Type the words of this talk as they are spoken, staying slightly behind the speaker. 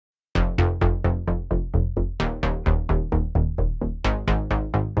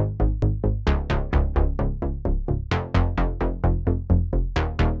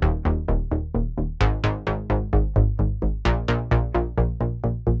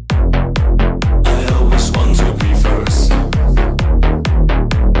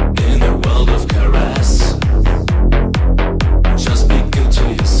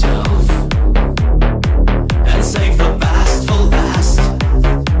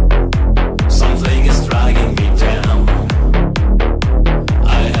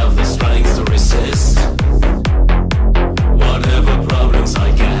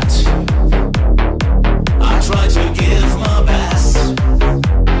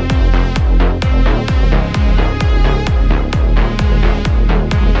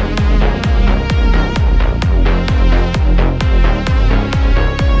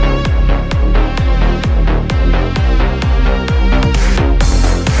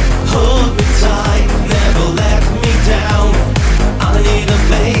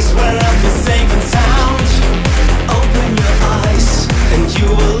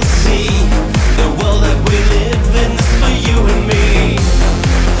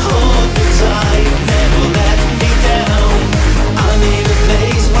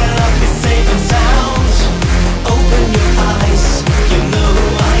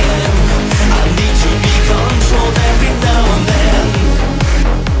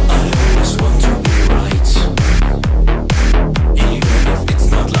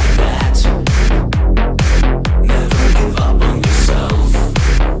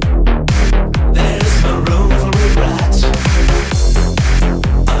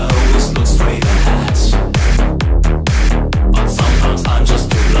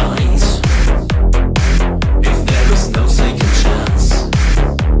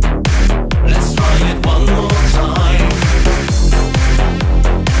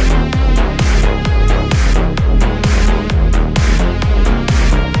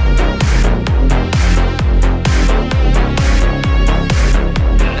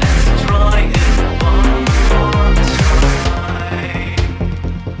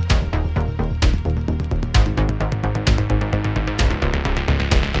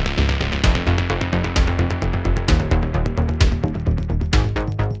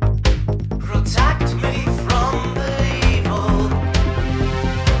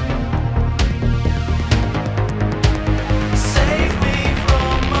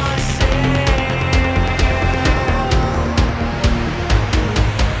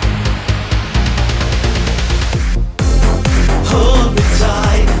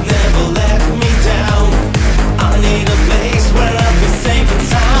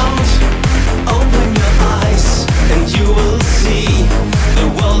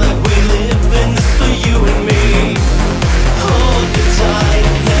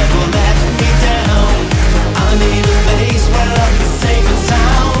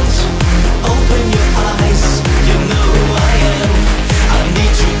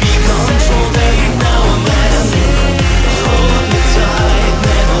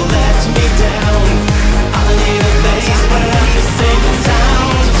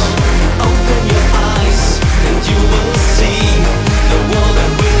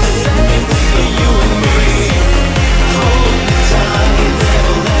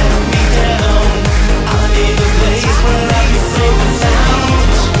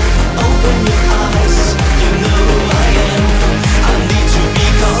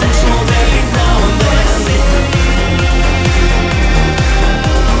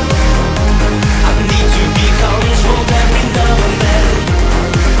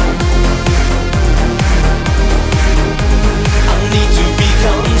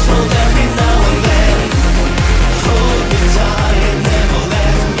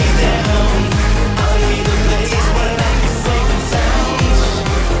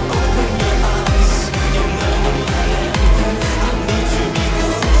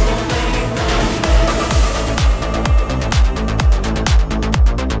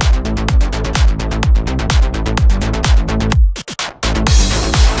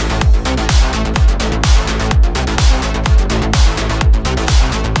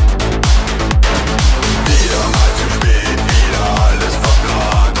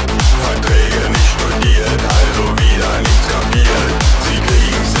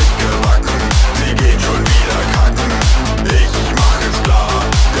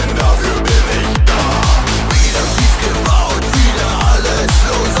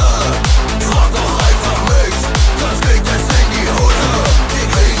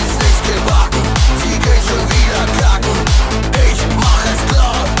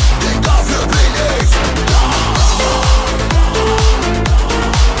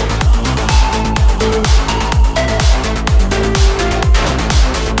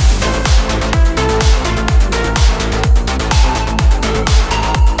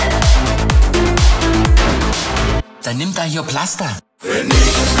nimmt da hier Pflaster? Wenn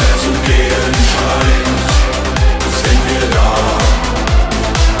nichts mehr zu gehen scheint, sind wir da.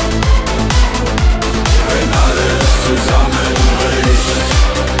 Wenn alles zusammenbricht,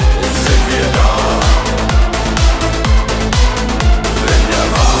 sind wir da. Wenn der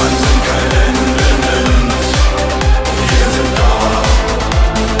Wahnsinn kein Ende nimmt, wir sind da.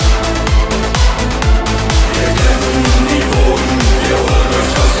 Wir kennen die Wogen, wir holen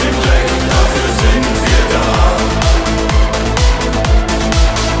euch aus dem Dreck, dafür sind wir da.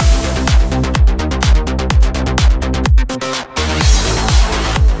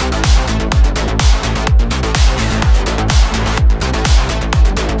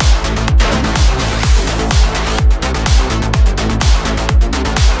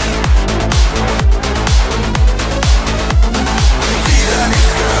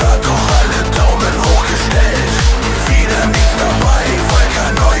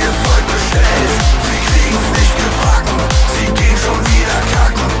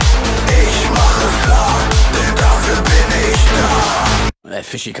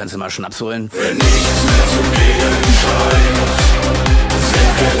 Fischi, kannst du mal Schnaps holen? Wenn nichts mehr zu gehen scheint,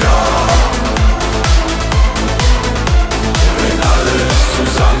 sind wir da. Wenn alles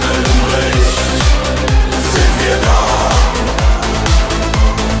zusammenbricht, sind wir da.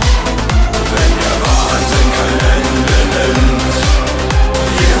 Wenn der Wahnsinn kein Ende nimmt,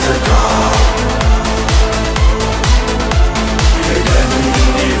 wir sind da. Wir kennen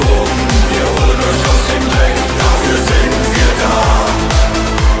die Wogen, wir holen euch aus dem Dreck, dafür sind wir da.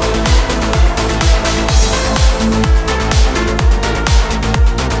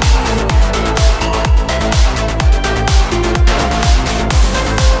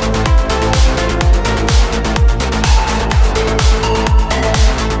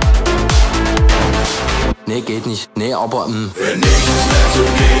 Nee, geht nicht. Nee, aber Wenn nichts mehr zu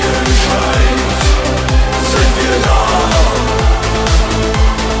gehen scheint, sind wir da.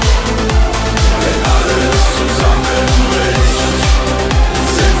 Wenn alles zusammenbricht,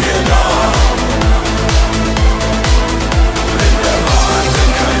 sind wir da. Wenn der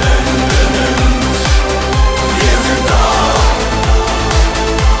Wahnsinn kein Ende nimmt, wir sind da.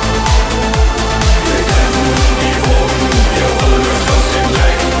 Wir kennen die Wogen, wir holen euch aus dem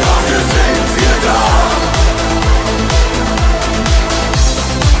Dreck, dafür sind wir da.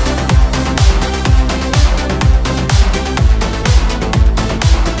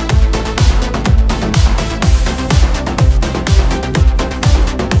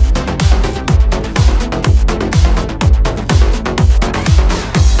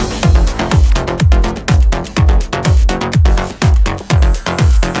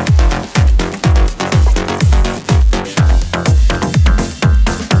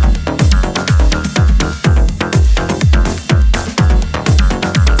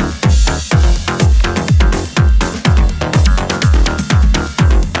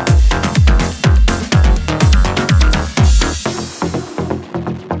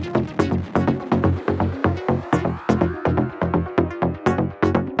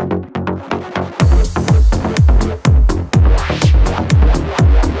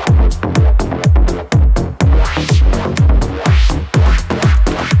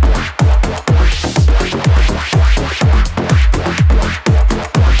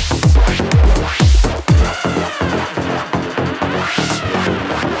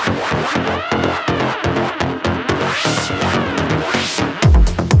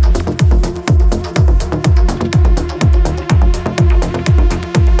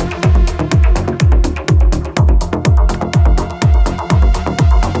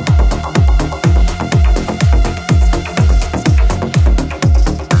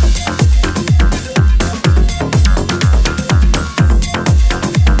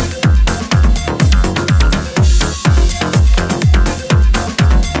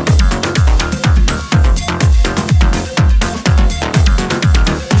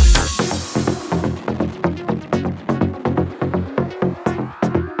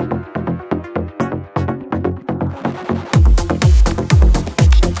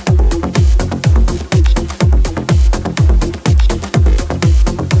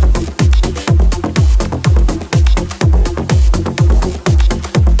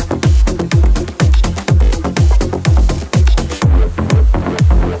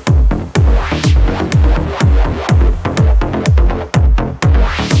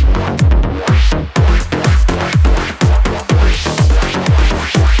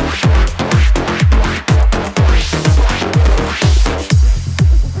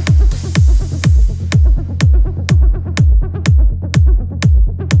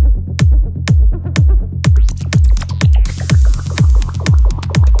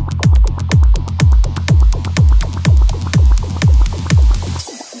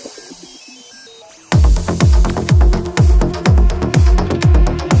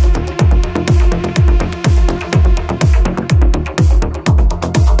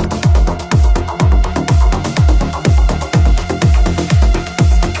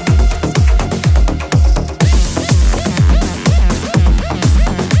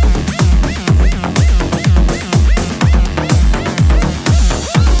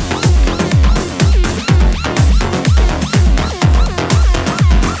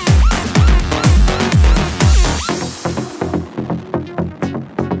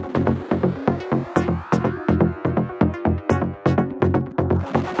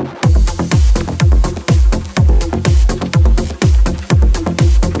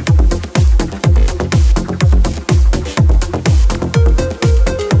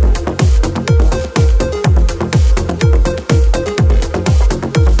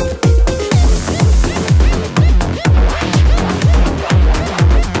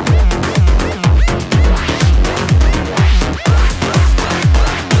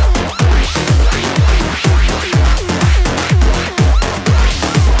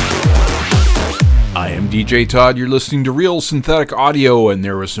 DJ Todd. You're listening to Real Synthetic Audio, and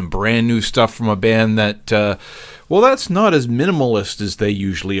there was some brand new stuff from a band that, well, that's not as minimalist as they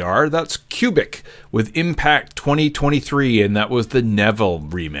usually are. That's Cubic with Impact 2023, and that was the Nevel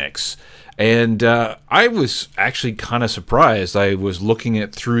remix. And I was actually kind of surprised. I was looking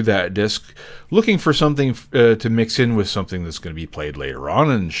through that disc, looking for something to mix in with something that's going to be played later on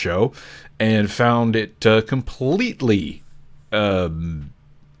in the show, and found it completely wasn't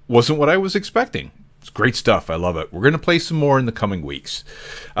what I was expecting. It's great stuff. I love it. We're going to play some more in the coming weeks.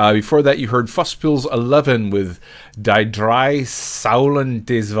 Before that, you heard Fusspils 11 with Dei Drei Sa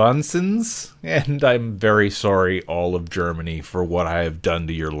Des Wahnsinns. And I'm very sorry, all of Germany, for what I have done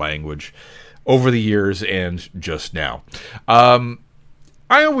to your language over the years and just now. I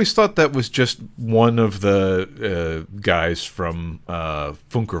always thought that was just one of the guys from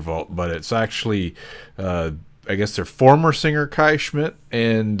Funkervault, but it's actually, I guess, their former singer Kai Schmidt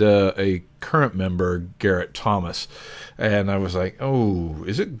and a current member Garrett Thomas. And I was like, oh,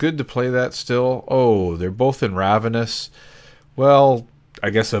 is it good to play that still? Oh, they're both in Ravenous. Well, I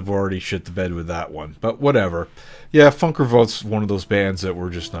guess I've already shit the bed with that one, but whatever. Yeah, Funkervault's one of those bands that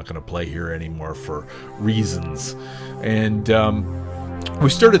we're just not going to play here anymore for reasons. And we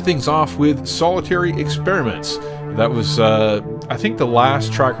started things off with Solitary Experiments. That was, I think, the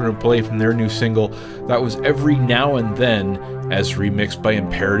last track we're going to play from their new single. That was Every Now and Then, as remixed by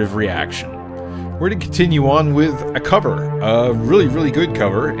Imperative Reaction. We're going to continue on with a cover, a really, really good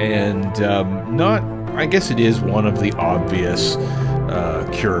cover, and not, I guess it is one of the obvious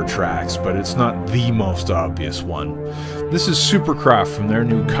Cure tracks, but it's not the most obvious one. This is Supercraft from their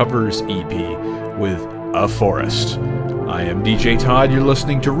new covers EP with A Forest. I am DJ Todd, you're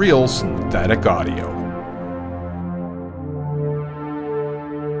listening to Real Synthetic Audio.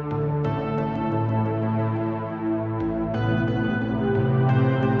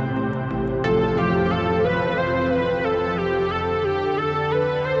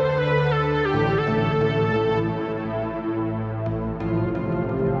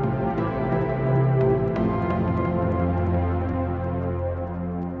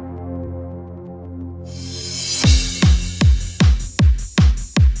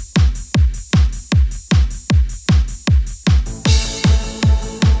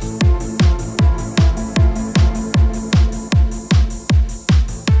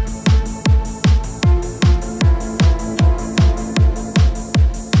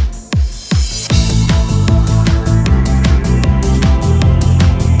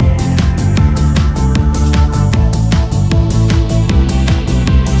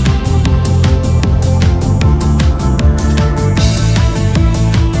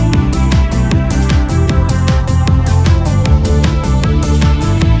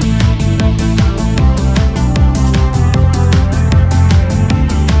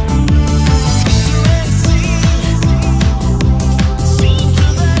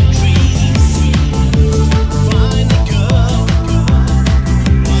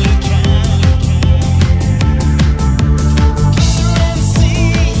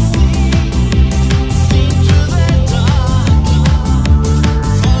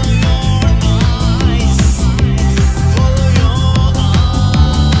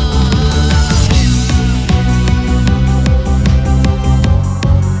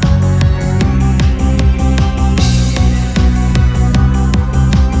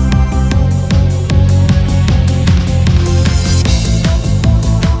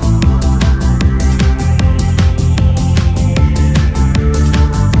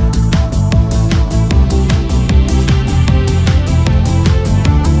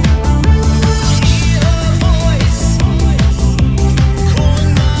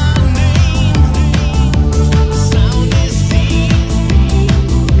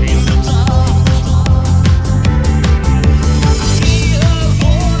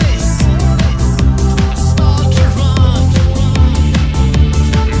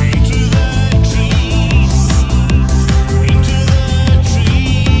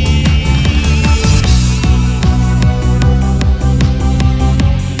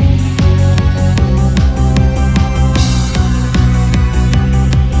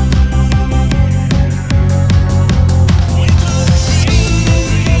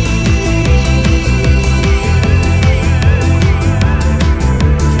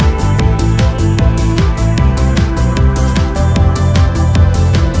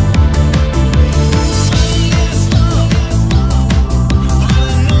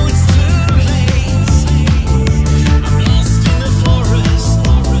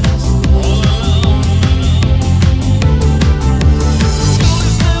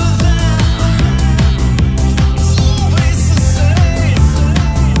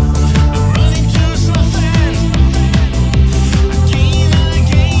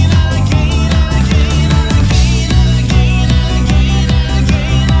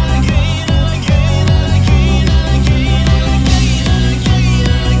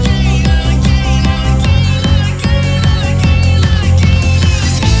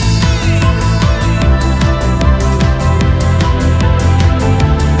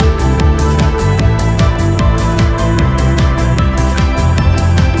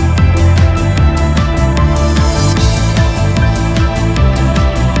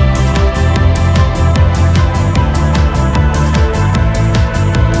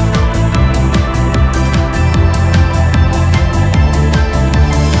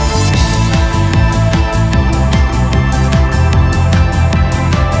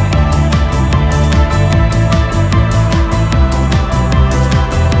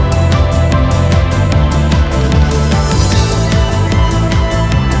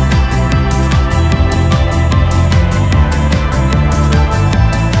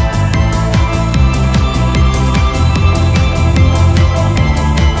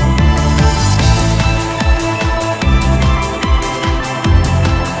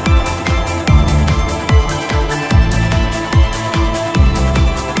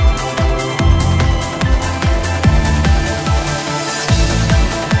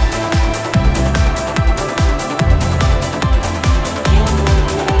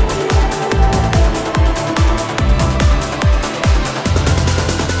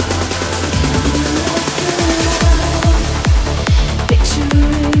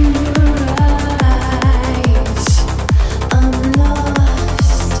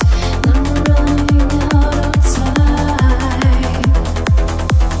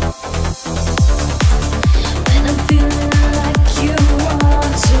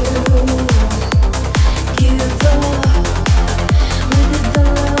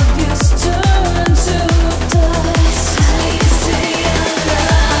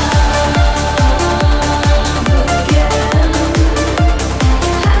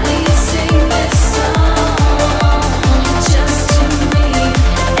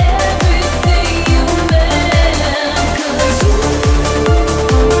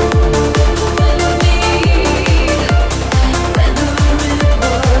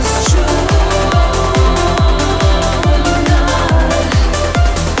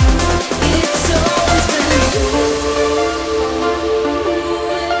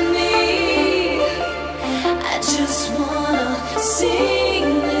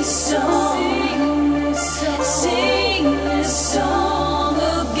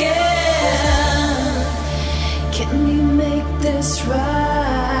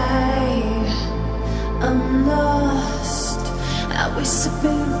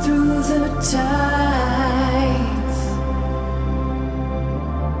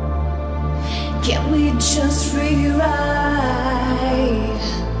 just rewrite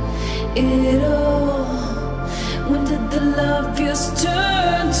it all. When did the love just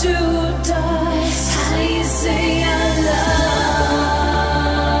turn to dust? How do you say I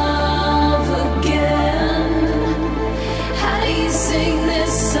love again? How do you sing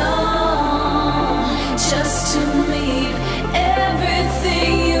this song just to meet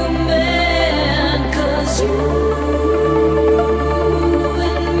everything you meant? 'Cause you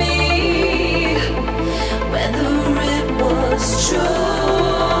and me, whether it was true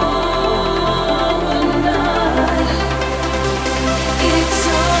or not, it's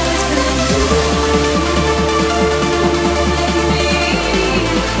always been you and me.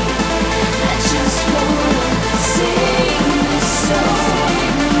 I just wanna sing this song,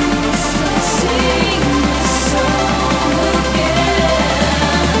 sing this song again,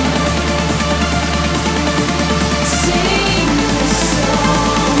 sing this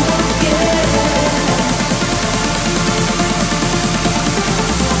song again.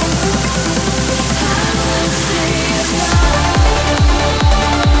 I wanna say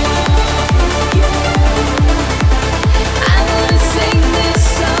I wanna sing this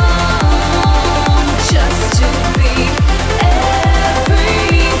song just to be everything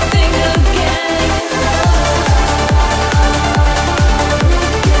again.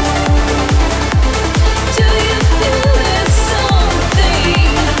 Do you feel there's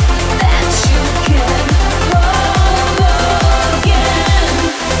something that you can hold again?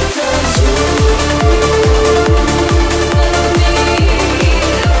 'Cause you and me,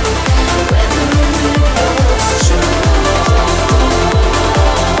 whether it was true or not,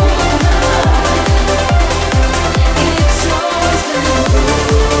 it's always been you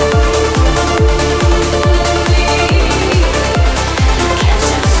and me. I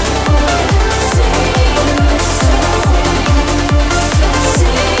just wanna sing this song,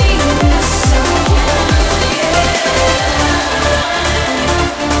 sing this song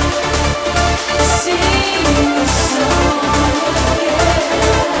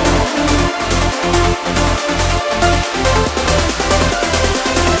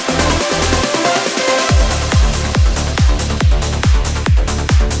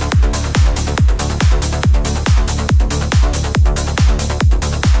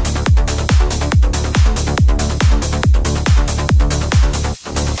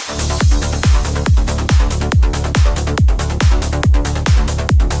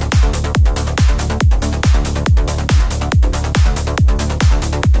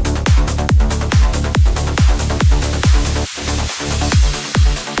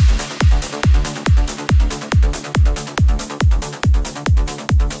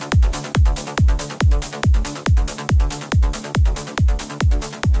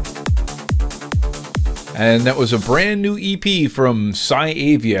And that was a brand new EP from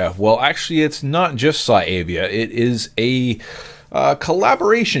Psy'Aviah. Well, actually, it's not just Psy'Aviah. It is a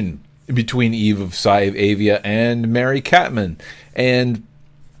collaboration between Eve of Psy'Aviah and Mary Kattman. And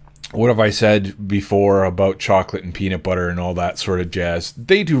what have I said before about chocolate and peanut butter and all that sort of jazz?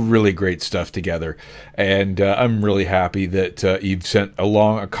 They do really great stuff together. And I'm really happy that Eve sent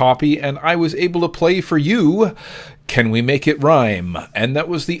along a copy and I was able to play for you Can We Make It Rhyme? And that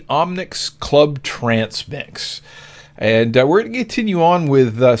was the Omniks Club Trance mix. And we're going to continue on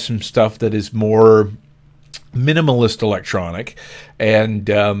with some stuff that is more minimalist electronic. And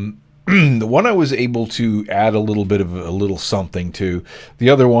the one I was able to add a little bit of a little something to. The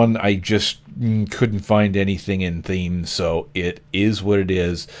other one I just couldn't find anything in theme, so it is what it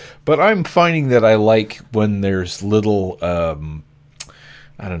is. But I'm finding that I like when there's little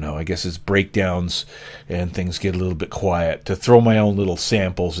I don't know, I guess it's breakdowns and things get a little bit quiet, to throw my own little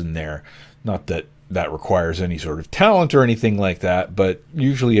samples in there. Not that that requires any sort of talent or anything like that, but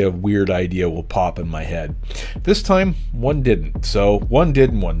usually a weird idea will pop in my head. This time, one didn't. So one did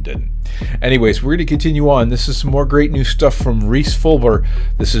and one didn't. Anyways, we're going to continue on. This is some more great new stuff from Rhys Fulber.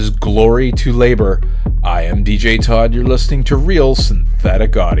 This is Glory to Labor. I am DJ Todd. You're listening to Real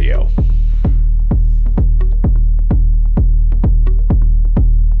Synthetic Audio.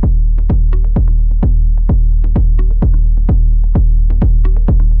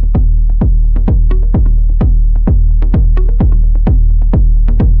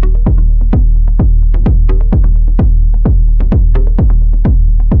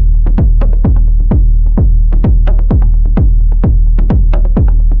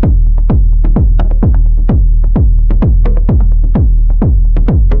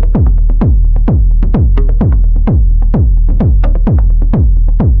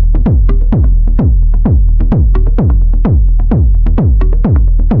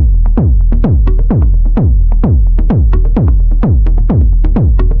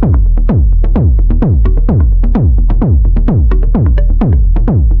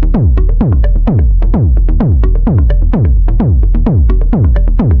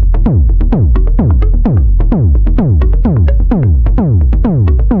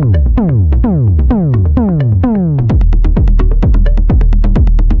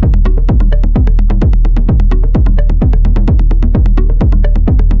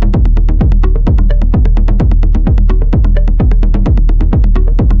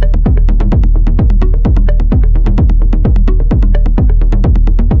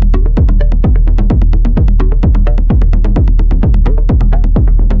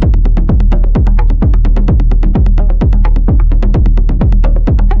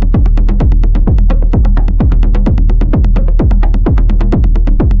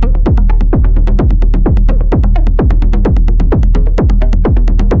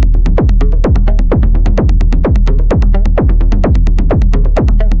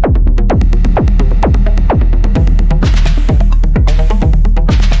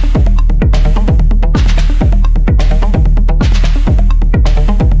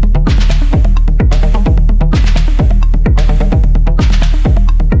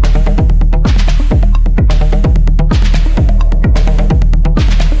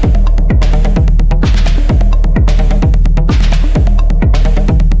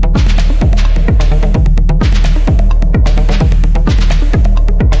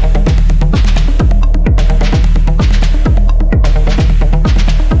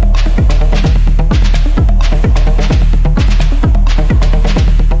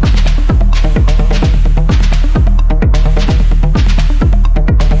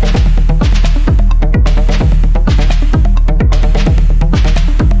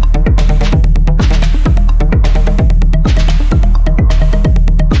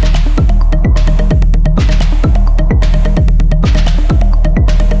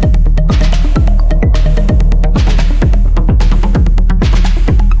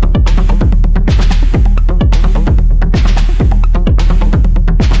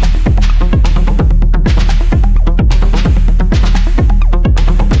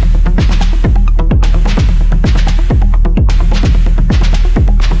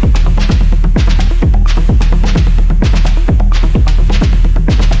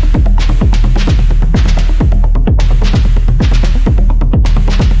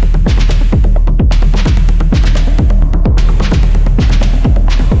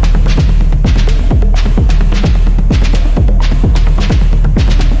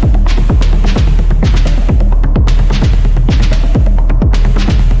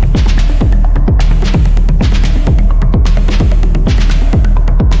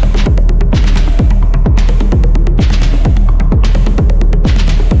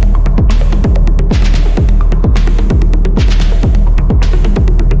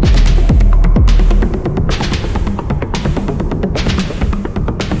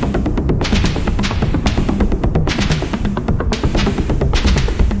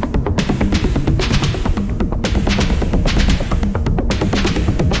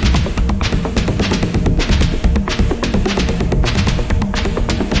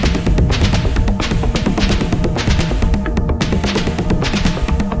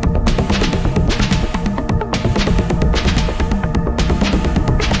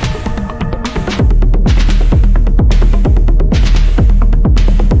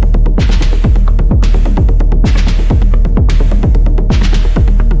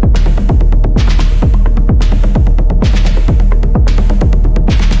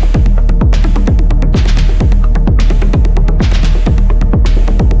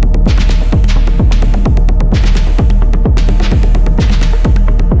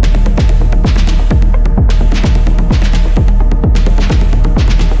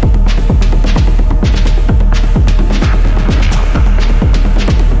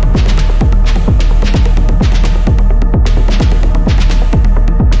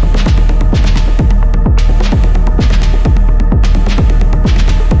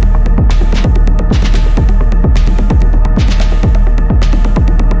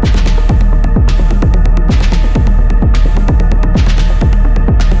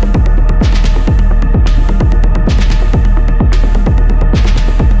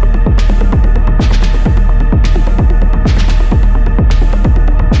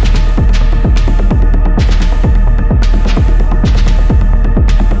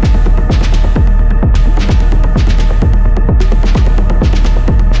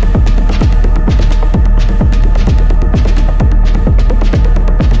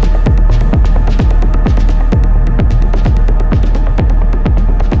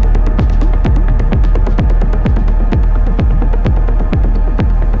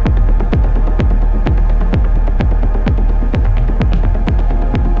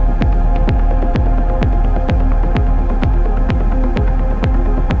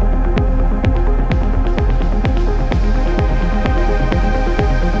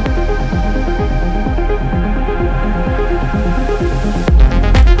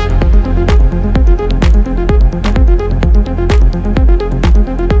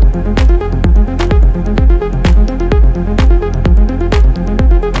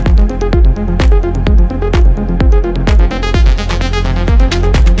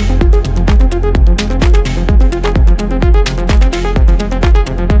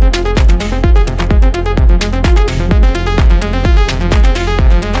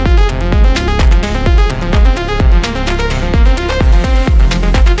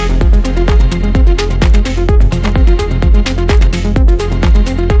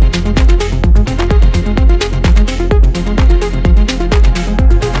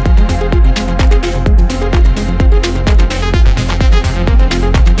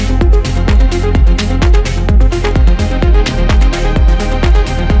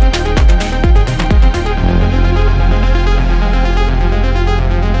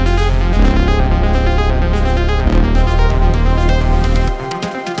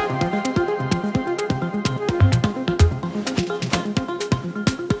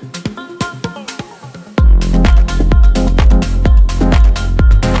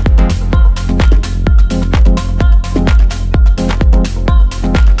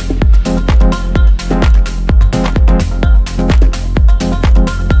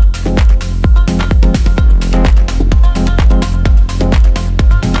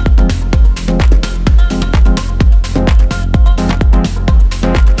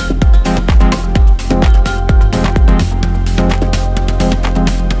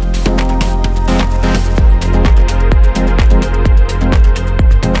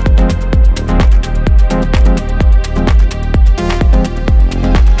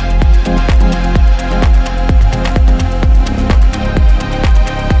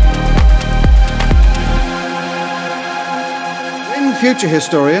 future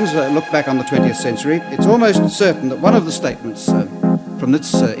historians look back on the 20th century, it's almost certain that one of the statements from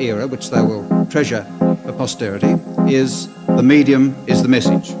this era, which they will treasure for posterity, is the medium is the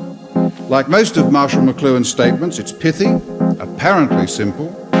message. Like most of Marshall McLuhan's statements, it's pithy, apparently simple,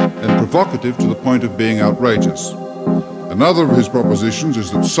 and provocative to the point of being outrageous. Another of his propositions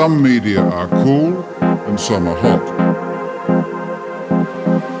is that some media are cool and some are hot.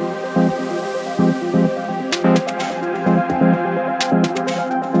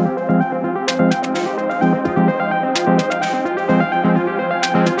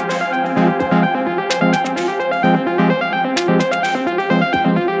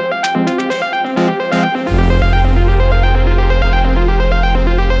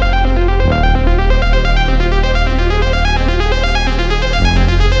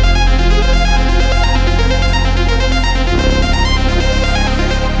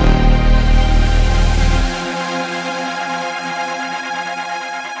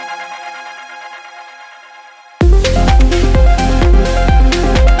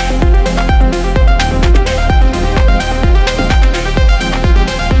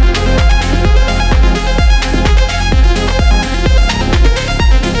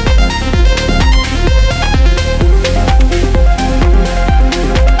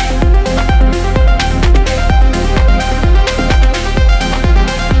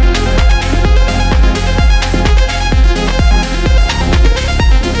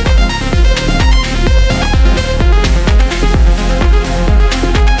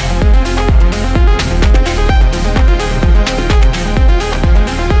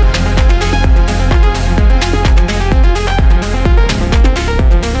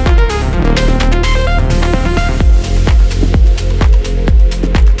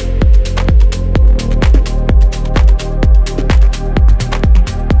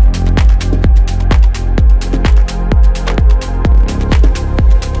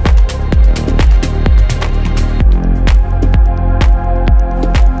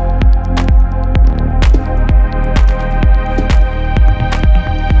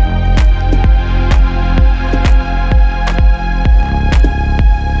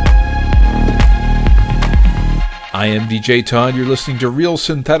 I am DJ Todd. You're listening to Real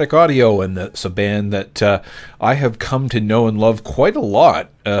Synthetic Audio, and that's a band that I have come to know and love quite a lot.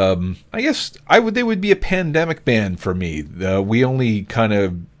 I guess they would be a pandemic band for me. We only kind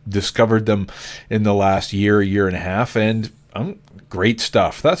of discovered them in the last year and a half, and great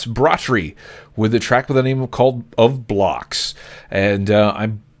stuff. That's Bratři with a track with the name of Blocks, and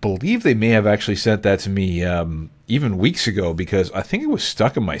I believe they may have actually sent that to me even weeks ago, because I think it was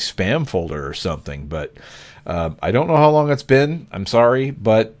stuck in my spam folder or something, but I don't know how long it's been. I'm sorry,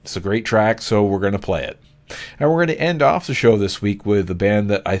 but it's a great track, so we're going to play it. And we're going to end off the show this week with a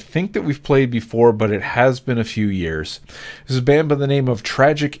band that I think that we've played before, but it has been a few years. This is a band by the name of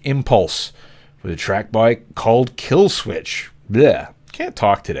Tragic Impulse, with a track called Killswitch. Bleh, can't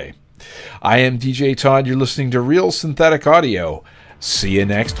talk today. I am DJ Todd. You're listening to Real Synthetic Audio. See you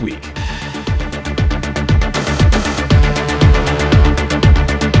next week.